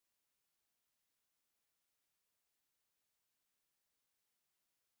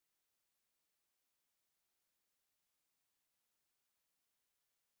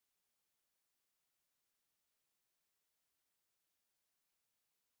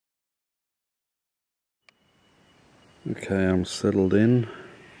Okay, I'm settled in.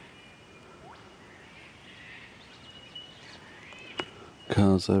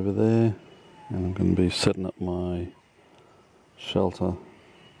 Car's over there, and I'm going to be setting up my shelter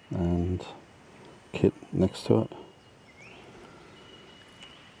and kit next to it.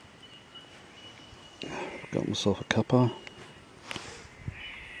 Got myself a cuppa.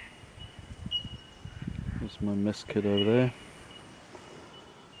 There's my mess kit over there.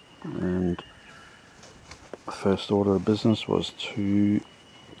 And the first order of business was to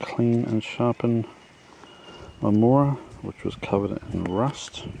clean and sharpen my moorer, which was covered in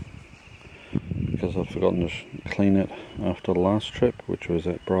rust because I'd forgotten to clean it after the last trip, which was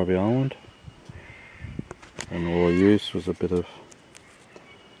at Bribey Island, and all I used was a bit of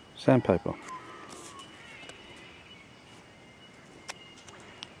sandpaper.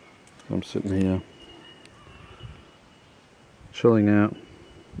 So I'm sitting here chilling out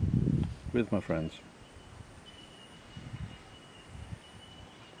with my friends.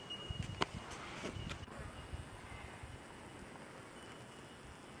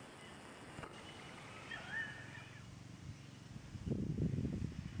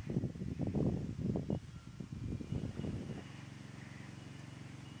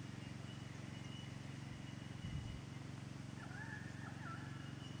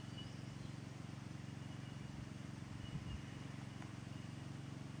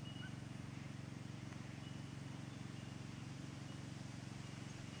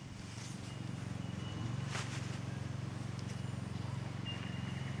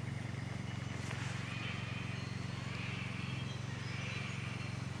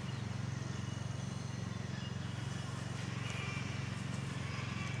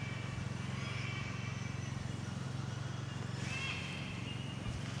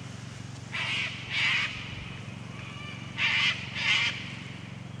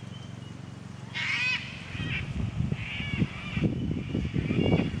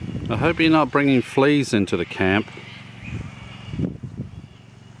 I hope you're not bringing fleas into the camp.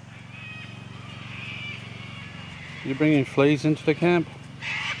 You bringing fleas into the camp?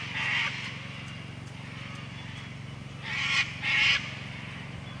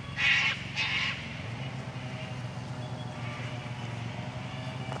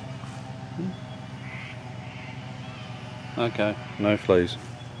 Okay, no fleas.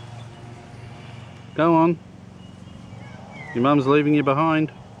 Go on. Your mum's leaving you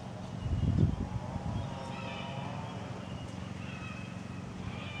behind.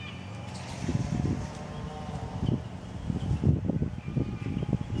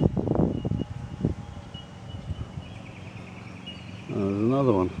 There's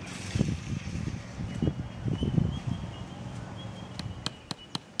another one.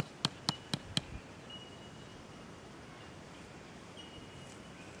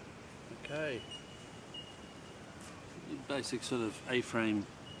 Okay. Your basic sort of A-frame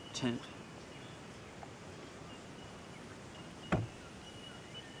tent.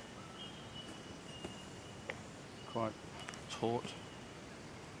 Quite taut.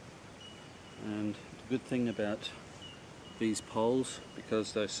 And the good thing about these poles,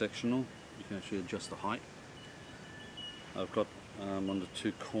 because they're sectional, you can actually adjust the height. I've got on the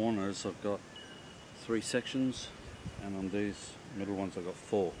two corners I've got 3 sections, and on these middle ones I've got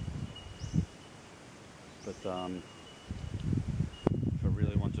 4. But if I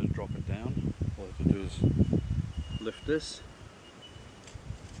really wanted to drop it down, all I have to do is lift this,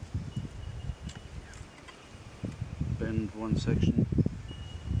 bend one section,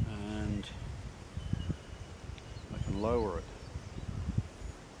 and I can lower it.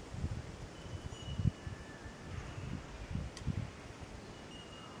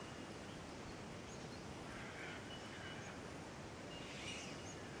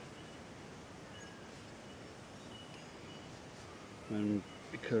 And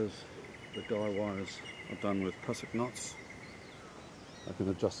because the guy wires are done with prusik knots, I can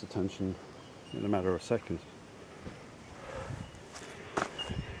adjust the tension in a matter of seconds.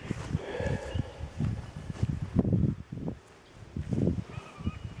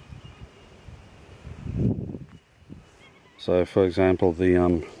 So for example,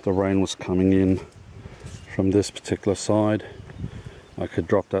 the rain was coming in from this particular side. I could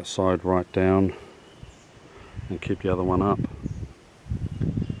drop that side right down and keep the other one up.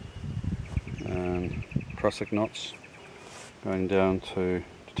 And prusik knots going down to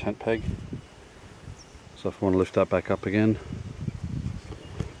the tent peg. So if I want to lift that back up again,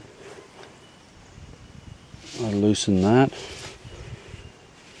 I loosen that.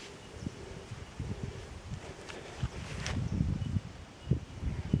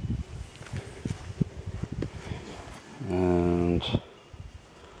 And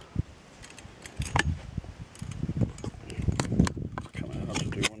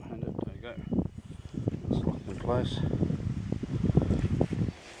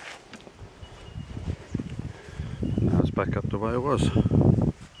way it was.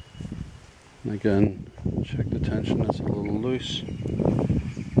 And again, check the tension, it's a little loose.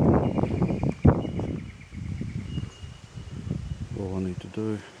 All I need to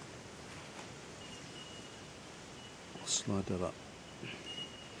do, slide that up.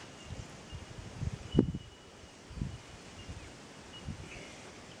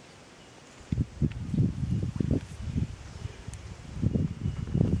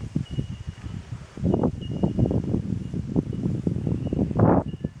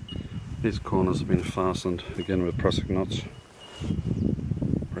 These corners have been fastened again with prusik knots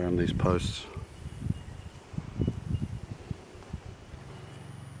around these posts.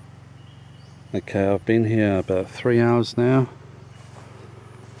 Okay, I've been here about 3 hours now.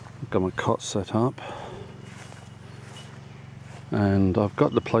 I've got my cot set up and I've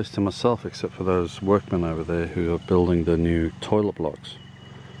got the place to myself except for those workmen over there who are building the new toilet blocks,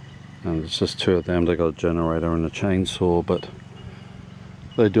 and it's just two of them. They got a generator and a chainsaw, but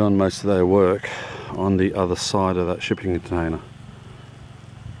they're doing most of their work on the other side of that shipping container.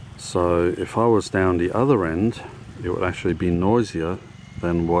 So if I was down the other end, it would actually be noisier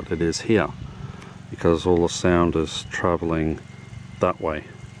than what it is here, because all the sound is traveling that way.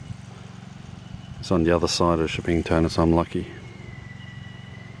 It's on the other side of the shipping container, so I'm lucky.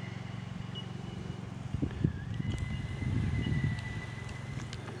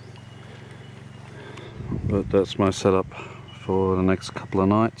 But that's my setup for the next couple of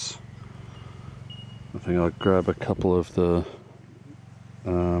nights. I think I'll grab a couple of the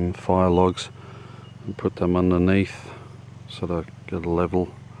fire logs and put them underneath so that I get a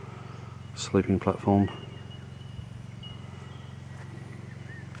level sleeping platform.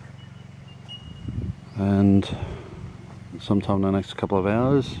 And sometime in the next couple of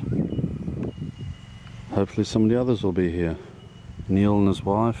hours, hopefully some of the others will be here. Neil and his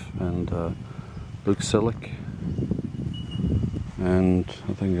wife, and Luke Selick, and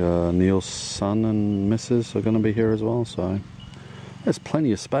I think Neil's son and missus are going to be here as well, so there's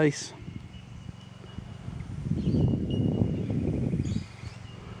plenty of space.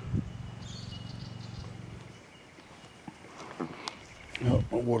 Oh,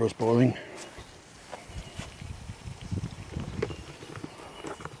 my water's boiling.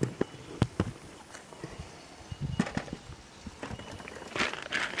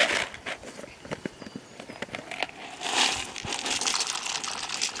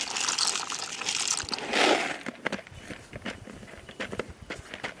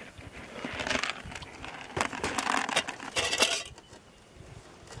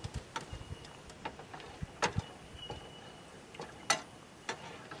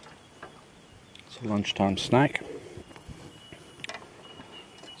 Lunchtime snack,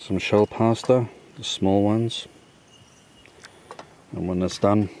 some shell pasta, the small ones, and when that's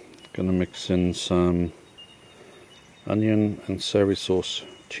done, I'm going to mix in some onion and soy sauce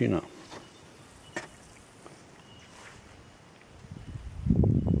tuna.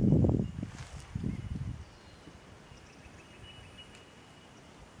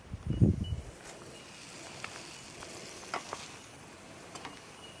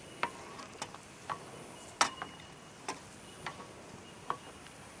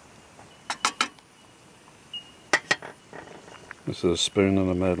 This is a spoon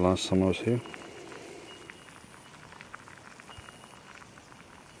that I made last time I was here.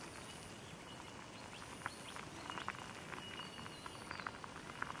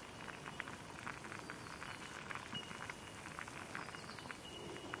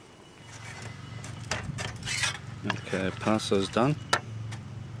 Okay, pasta's done.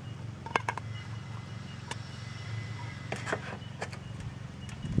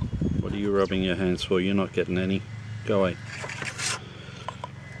 What are you rubbing your hands for? You're not getting any. Go away.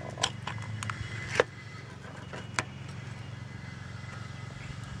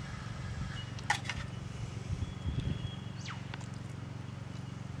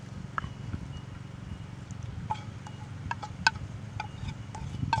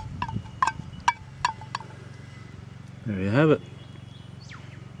 There you have it.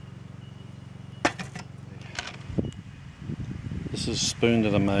 This is a spoon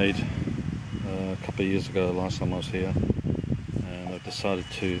that I made a couple of years ago, last time I was here, and I've decided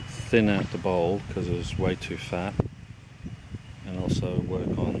to thin out the bowl because it was way too fat, and also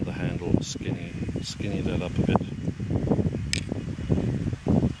work on the handle, skinny that up a bit.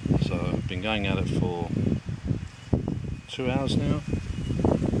 So I've been going at it for 2 hours now,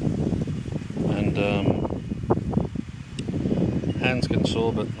 and hands getting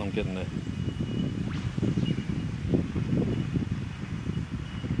sore, but I'm getting there.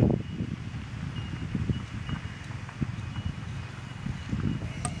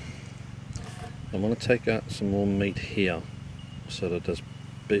 I want to take out some more meat here, so that there's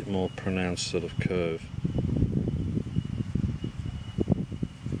a bit more pronounced sort of curve.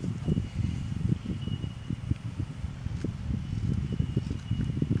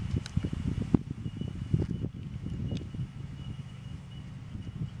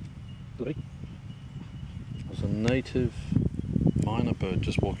 There's a native minor bird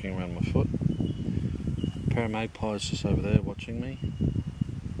just walking around my foot. A pair of magpies just over there watching me.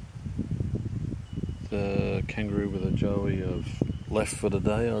 The kangaroo with a joey have left for the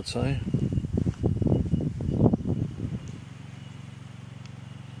day, I'd say.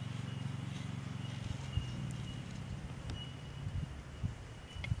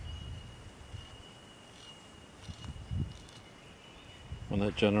 When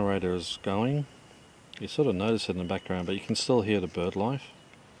that generator is going, you sort of notice it in the background, but you can still hear the bird life.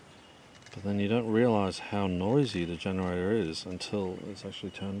 But then you don't realise how noisy the generator is until it's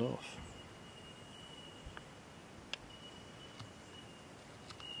actually turned off.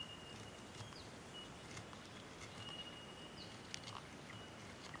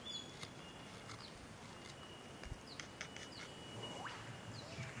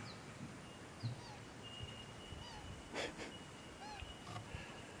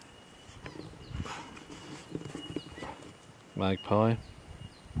 Magpie,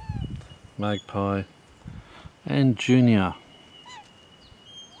 magpie, and Junior.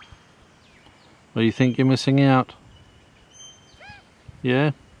 What do you think you're missing out?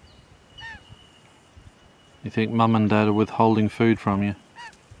 Yeah? You think Mum and Dad are withholding food from you?